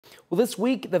Well, this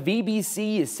week, the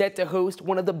VBC is set to host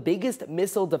one of the biggest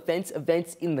missile defense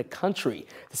events in the country.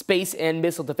 The Space and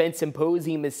Missile Defense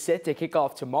Symposium is set to kick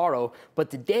off tomorrow, but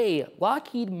today,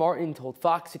 Lockheed Martin told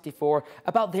Fox 54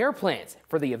 about their plans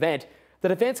for the event. The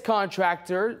defense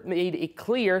contractor made it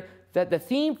clear that the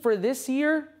theme for this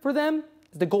year for them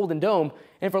is the Golden Dome.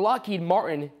 And for Lockheed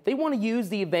Martin, they want to use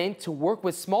the event to work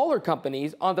with smaller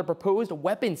companies on the proposed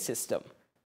weapons system.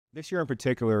 This year in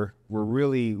particular, we're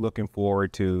really looking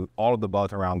forward to all of the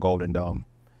buzz around Golden Dome.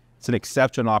 It's an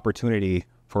exceptional opportunity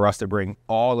for us to bring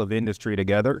all of industry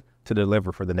together to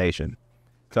deliver for the nation.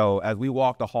 So as we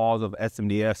walk the halls of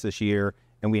SMDS this year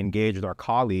and we engage with our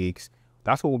colleagues,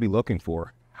 that's what we'll be looking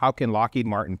for. How can Lockheed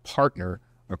Martin partner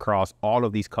across all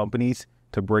of these companies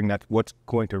to bring that what's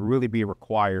going to really be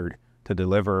required to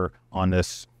deliver on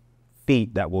this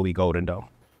feat that will be Golden Dome?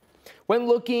 When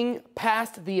looking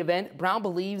past the event, Brown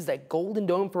believes that Golden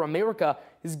Dome for America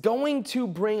is going to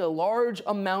bring a large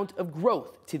amount of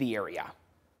growth to the area.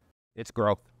 It's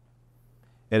growth.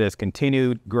 It is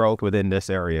continued growth within this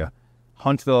area.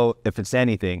 Huntsville, if it's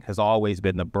anything, has always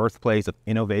been the birthplace of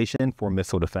innovation for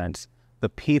missile defense. The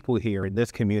people here in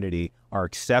this community are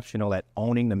exceptional at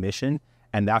owning the mission,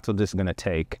 and that's what this is going to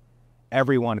take.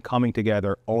 Everyone coming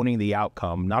together, owning the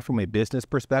outcome, not from a business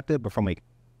perspective, but from a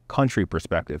country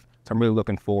perspective. So I'm really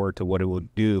looking forward to what it will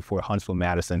do for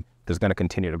Huntsville-Madison that's going to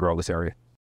continue to grow this area.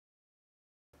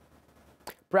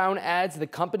 Brown adds the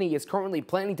company is currently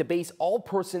planning to base all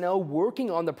personnel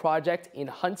working on the project in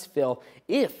Huntsville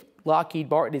if Lockheed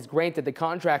Martin is granted the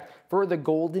contract for the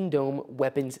Golden Dome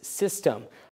weapons system.